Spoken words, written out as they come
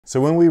So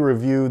when we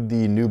reviewed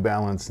the New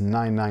Balance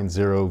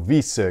 990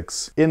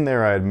 V6, in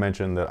there I had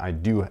mentioned that I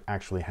do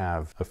actually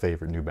have a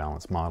favorite New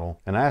Balance model.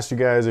 And I asked you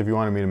guys if you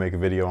wanted me to make a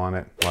video on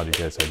it. A lot of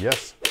you guys said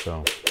yes,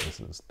 so this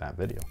is that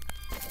video.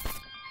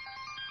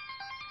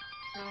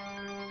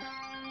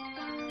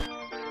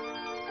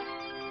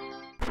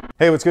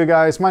 Hey, what's good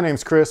guys? My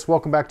name's Chris.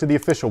 Welcome back to the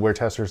official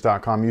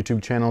WearTesters.com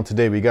YouTube channel.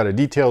 Today we got a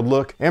detailed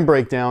look and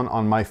breakdown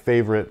on my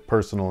favorite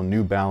personal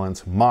New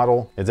Balance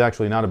model. It's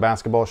actually not a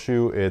basketball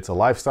shoe, it's a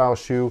lifestyle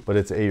shoe, but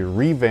it's a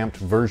revamped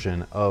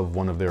version of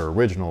one of their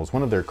originals,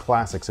 one of their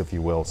classics if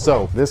you will.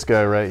 So this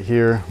guy right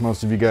here,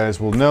 most of you guys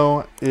will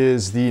know,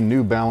 is the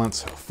New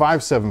Balance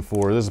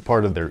 574. This is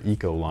part of their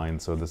eco line,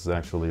 so this is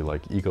actually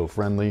like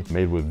eco-friendly,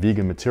 made with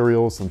vegan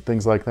materials and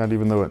things like that,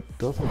 even though it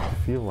doesn't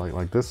feel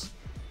like this.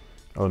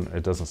 Oh,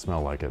 it doesn't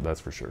smell like it, that's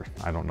for sure.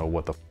 I don't know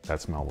what the that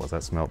smell was.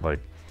 That smelled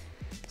like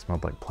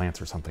plants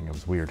or something. It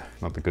was weird.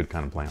 Not the good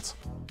kind of plants.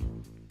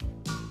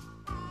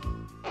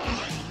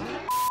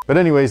 But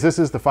anyways, this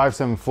is the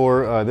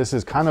 574. This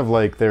is kind of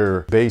like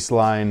their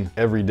baseline,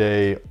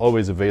 everyday,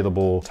 always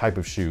available type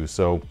of shoe.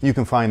 So you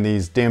can find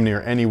these damn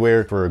near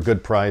anywhere for a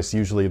good price.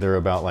 Usually they're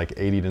about like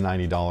 $80 to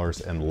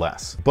 $90 and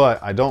less.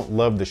 But I don't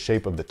love the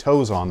shape of the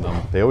toes on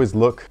them. They always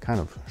look kind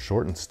of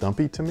short and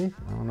stumpy to me.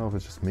 I don't know if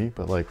it's just me,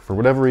 but like for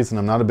whatever reason,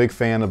 I'm not a big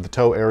fan of the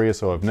toe area.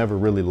 So I've never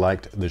really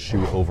liked the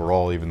shoe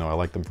overall, even though I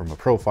like them from a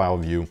profile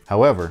view.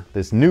 However,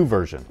 this new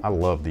version, I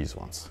love these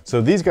ones.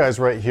 So these guys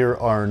right here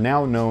are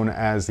now known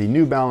as the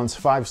New Balance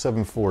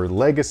 574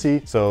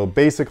 Legacy. So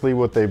basically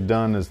what they've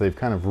done is they've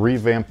kind of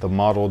revamped the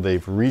model.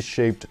 They've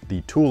reshaped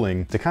the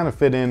tooling to kind of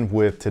fit in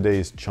with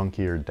today's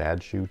chunkier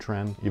dad shoe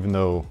trend, even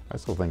though I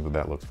still think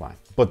that looks fine.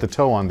 But the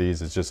toe on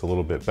these is just a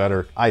little bit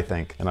better, I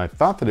think. And I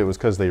thought that it was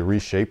because they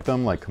reshaped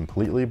them like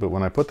completely, but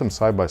when I put them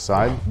side by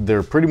side,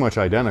 they're pretty much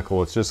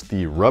identical. It's just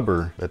the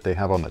rubber that they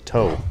have on the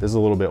toe. This is a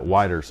little bit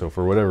wider, so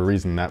for whatever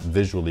reason, that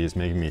visually is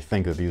making me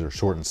think that these are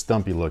short and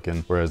stumpy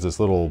looking, whereas this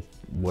little,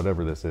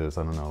 whatever this is,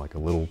 I don't know, like a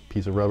little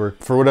piece of rubber.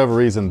 For whatever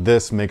reason,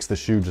 this makes the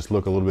shoe just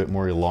look a little bit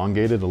more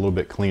elongated, a little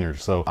bit cleaner.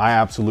 So I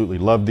absolutely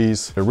love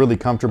these. They're really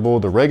comfortable.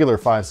 The regular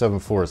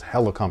 574 is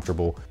hella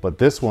comfortable, but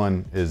this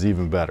one is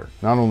even better.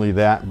 Not only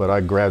that, but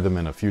I grabbed them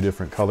in a few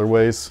different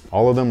colorways.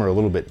 All of them are a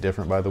little bit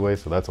different, by the way,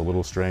 so that's a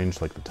little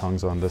strange. Like the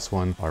tongues on this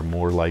one are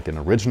more like an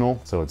original,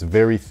 so it's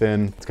very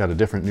thin. It's got a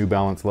different New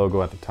Balance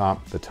logo at the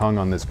top. The tongue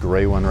on this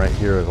gray one right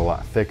here is a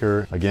lot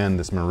thicker. Again,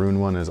 this maroon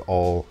one is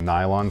all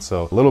nylon,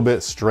 so a little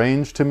bit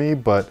strange to me,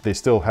 but they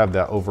still have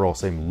that overall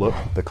same look.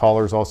 The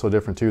collar is also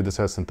different too. This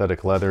has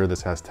synthetic leather,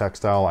 this has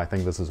textile. I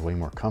think this is way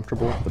more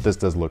comfortable, but this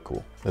does look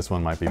cool. This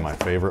one might be my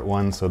favorite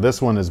one. So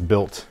this one is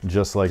built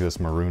just like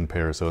this maroon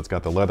pair. So it's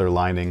got the leather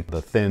lining,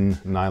 the thin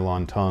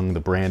nylon tongue, the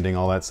branding,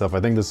 all that stuff. I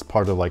think this is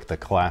part of like the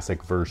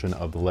classic version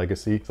of the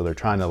Legacy. So they're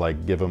trying to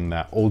like give them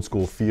that old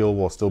school feel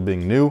while still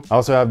being new. I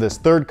also have this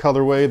third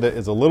colorway that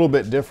is a little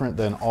bit different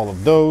than all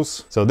of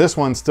those. So this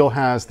one still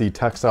has the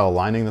textile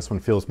lining. This one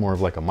feels more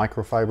of like a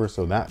microfiber.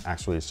 So that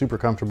actually is super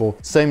comfortable.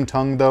 Same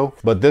tongue though,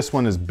 but this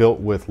one is built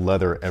with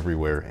leather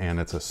everywhere and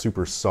it's a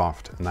super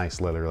soft, nice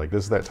leather. Like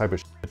this is that type of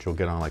shit that you'll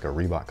get on like a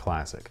Reebok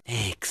Classic.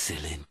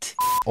 Excellent.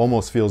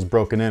 Almost feels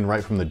broken in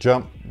right from the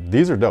jump.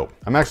 These are dope.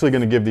 I'm actually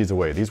gonna give these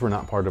away. These were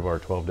not part of our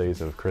 12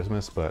 days of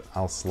Christmas, but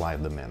I'll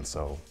slide them in.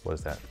 So what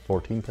is that,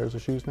 14 pairs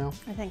of shoes now?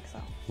 I think so.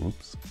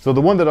 Oops. So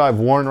the one that I've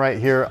worn right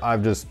here,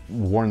 I've just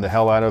worn the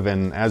hell out of,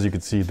 and as you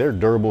can see, they're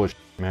durable as shit,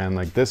 man.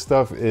 Like this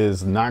stuff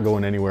is not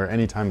going anywhere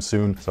anytime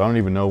soon, so I don't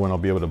even know when I'll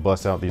be able to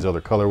bust out these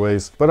other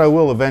colorways, but I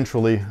will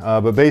eventually.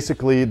 But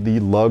basically the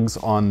lugs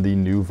on the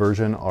new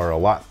version are a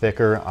lot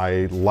thicker.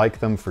 I like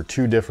them for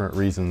two different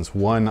reasons.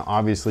 One,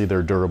 obviously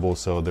they're durable,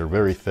 so they're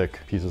very thick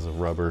pieces of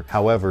rubber.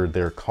 However,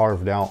 they're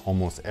carved out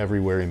almost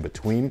everywhere in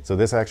between, so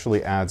this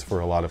actually adds for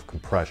a lot of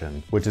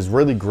compression, which is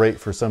really great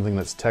for something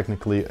that's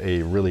technically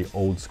a really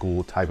old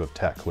school type of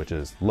tech, which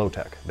is low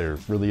tech. There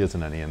really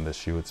isn't any in this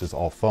shoe, it's just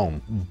all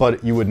foam,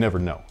 but you would never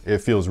know. It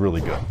feels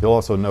really good. You'll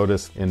also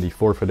notice in the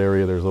forefoot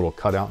area, there's little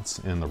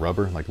cutouts in the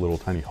rubber, like little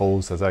tiny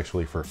holes. That's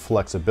actually for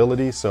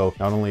flexibility. So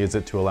not only is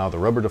it to allow the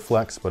rubber to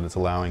flex, but it's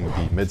allowing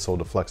the midsole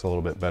to flex a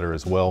little bit better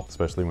as well,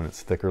 especially when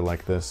it's thicker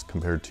like this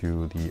compared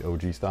to the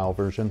OG style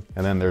version.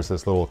 And then there's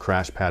this little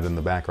crash pad in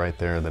the back right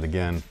there that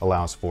again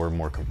allows for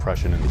more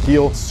compression in the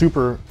heel.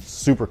 Super,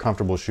 super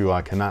comfortable shoe.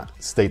 I cannot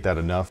state that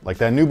enough. Like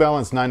that New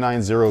Balance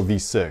 990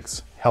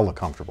 V6. Hella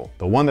comfortable.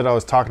 The one that I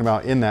was talking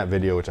about in that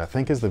video, which I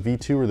think is the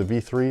V2 or the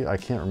V3, I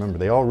can't remember.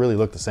 They all really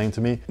look the same to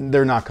me.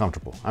 They're not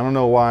comfortable. I don't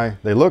know why.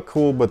 They look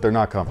cool, but they're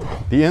not comfortable.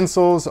 The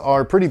insoles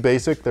are pretty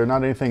basic. They're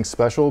not anything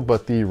special,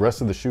 but the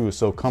rest of the shoe is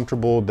so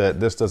comfortable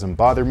that this doesn't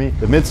bother me.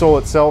 The midsole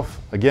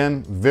itself,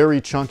 again, very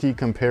chunky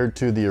compared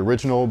to the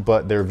original,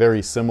 but they're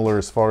very similar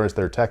as far as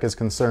their tech is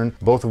concerned,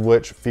 both of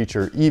which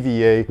feature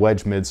EVA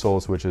wedge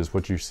midsoles, which is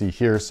what you see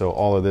here. So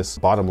all of this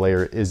bottom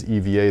layer is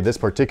EVA. This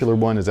particular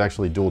one is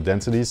actually dual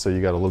densities, so you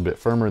got got a little bit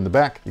firmer in the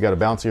back. You got a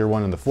bouncier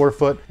one in the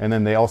forefoot. And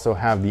then they also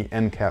have the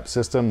end cap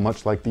system,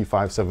 much like the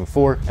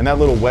 574. And that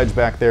little wedge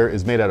back there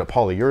is made out of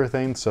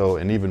polyurethane, so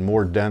an even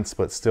more dense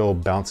but still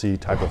bouncy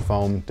type of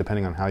foam,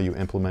 depending on how you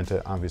implement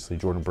it. Obviously,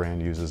 Jordan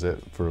Brand uses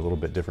it for a little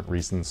bit different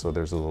reasons, so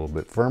there's a little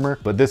bit firmer.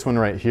 But this one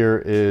right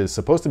here is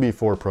supposed to be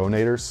for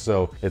pronators,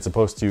 so it's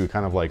supposed to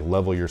kind of like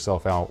level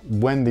yourself out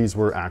when these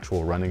were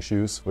actual running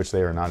shoes, which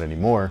they are not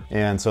anymore.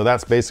 And so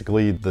that's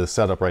basically the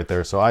setup right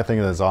there. So I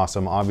think that's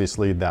awesome.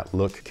 Obviously, that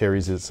look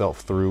carries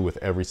itself through with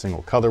every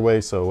single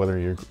colorway. So whether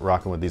you're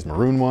rocking with these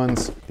maroon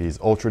ones, these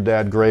ultra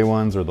dad gray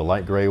ones, or the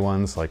light gray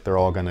ones, like they're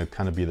all gonna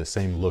kind of be the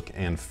same look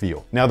and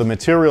feel. Now the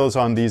materials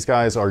on these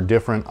guys are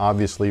different,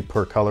 obviously,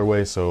 per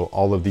colorway. So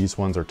all of these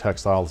ones are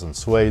textiles and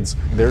suedes.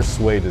 Their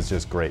suede is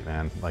just great,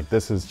 man. Like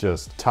this is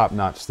just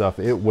top-notch stuff.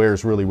 It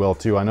wears really well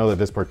too. I know that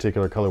this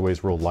particular colorway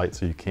is real light,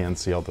 so you can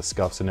see all the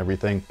scuffs and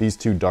everything. These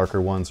two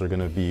darker ones are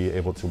gonna be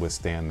able to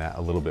withstand that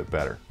a little bit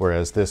better.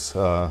 Whereas this,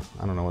 I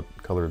don't know what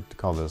color to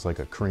call this, like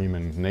a cream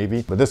and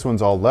navy, but this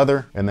one's all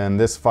leather. And then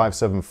this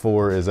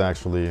 574 is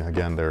actually,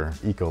 again, their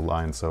eco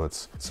line, so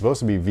it's supposed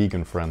to be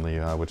vegan friendly,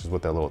 which is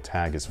what that little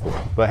tag is for.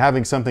 But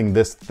having something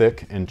this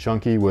thick and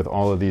chunky with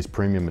all of these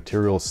premium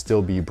materials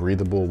still be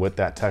breathable with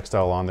that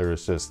textile on there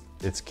is just,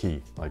 it's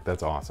key. Like,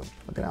 that's awesome.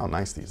 Look at how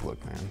nice these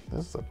look, man.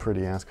 This is a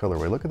pretty ass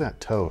colorway. Look at that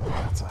toe.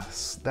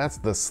 That's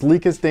the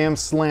sleekest damn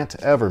slant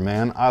ever,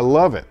 man. I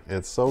love it.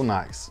 It's so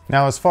nice.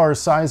 Now, as far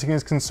as sizing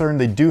is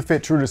concerned, they do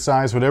fit true to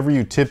size. Whatever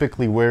you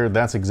typically wear,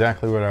 that's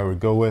exactly what I would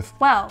go with.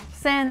 Well,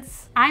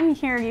 since I'm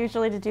here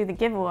usually to do the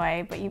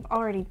giveaway, but you've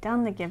already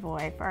done the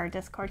giveaway for our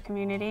Discord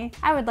community,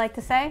 I would like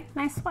to say,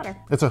 nice sweater.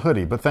 It's a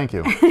hoodie, but thank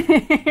you.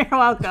 You're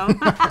welcome.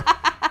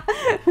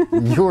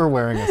 You're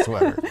wearing a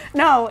sweater.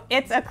 No,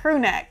 it's a crew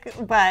neck,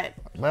 but...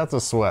 That's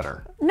a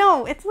sweater.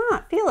 No, it's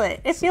not. Feel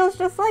it. It feels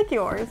just like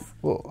yours.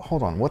 Well,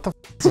 hold on. What the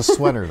f is a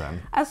sweater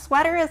then? A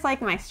sweater is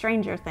like my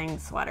Stranger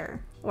Things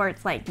sweater, where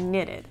it's like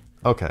knitted.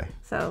 Okay.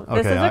 So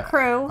this is a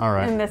crew, all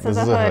right. And this is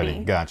a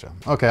hoodie. Gotcha.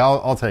 Okay,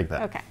 I'll take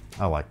that. Okay.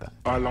 I like that.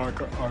 I like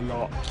it a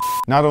lot.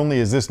 Not only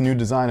is this new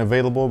design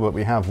available, but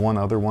we have one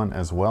other one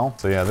as well.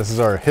 So yeah, this is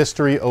our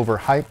history over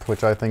hype,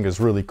 which I think is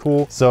really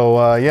cool.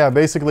 So yeah,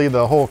 basically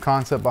the whole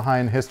concept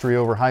behind history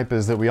over hype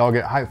is that we all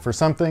get hyped for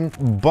something,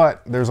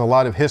 but there's a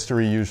lot of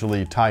history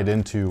usually tied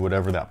into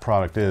whatever that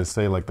product is,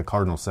 say like the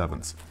Cardinal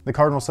 7s. The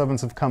Cardinal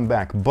 7s have come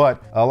back,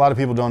 but a lot of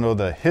people don't know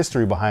the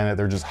history behind it.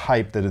 They're just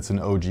hyped that it's an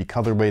OG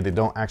colorway. They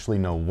don't actually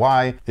know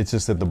why. It's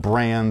just that the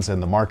brands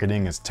and the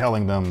marketing is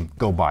telling them,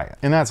 go buy it.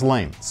 And that's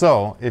lame.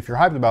 So if you're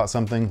hyped about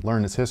something,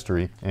 learn its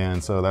history.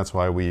 And so that's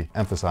why we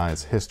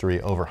emphasize history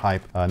over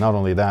hype. Not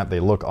only that, they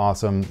look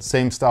awesome.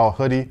 Same style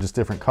hoodie, just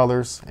different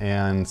colors,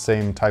 and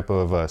same type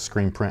of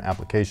screen print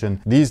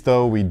application. These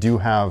though, we do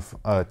have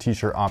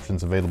t-shirt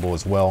options available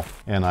as well.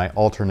 And I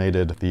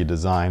alternated the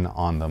design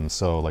on them.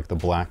 So like the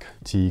black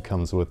tee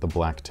comes with the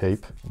black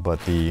tape, but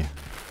the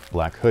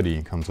black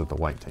hoodie comes with the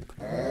white tape.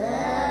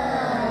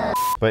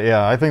 But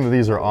yeah, I think that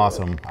these are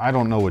awesome. I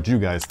don't know what you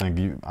guys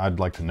think. I'd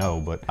like to know,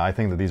 but I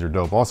think that these are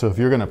dope. Also, if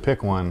you're gonna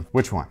pick one,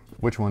 which one?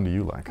 Which one do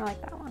you like? I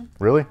like that one.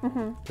 Really?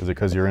 Mm-hmm. Is it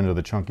because you're into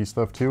the chunky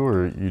stuff too,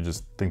 or you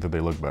just think that they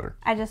look better?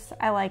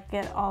 I like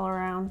it all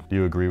around. Do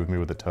you agree with me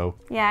with the toe?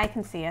 Yeah, I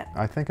can see it.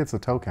 I think it's a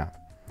toe cap.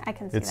 I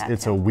can see that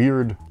It's too. a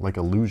weird, like,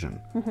 illusion.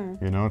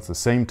 Mm-hmm. You know, it's the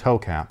same toe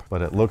cap,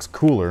 but it looks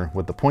cooler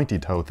with the pointy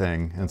toe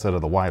thing instead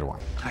of the wide one.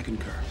 I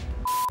concur.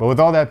 But with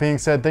all that being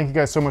said, thank you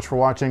guys so much for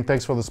watching.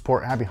 Thanks for the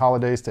support. Happy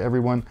holidays to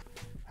everyone.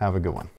 Have a good one.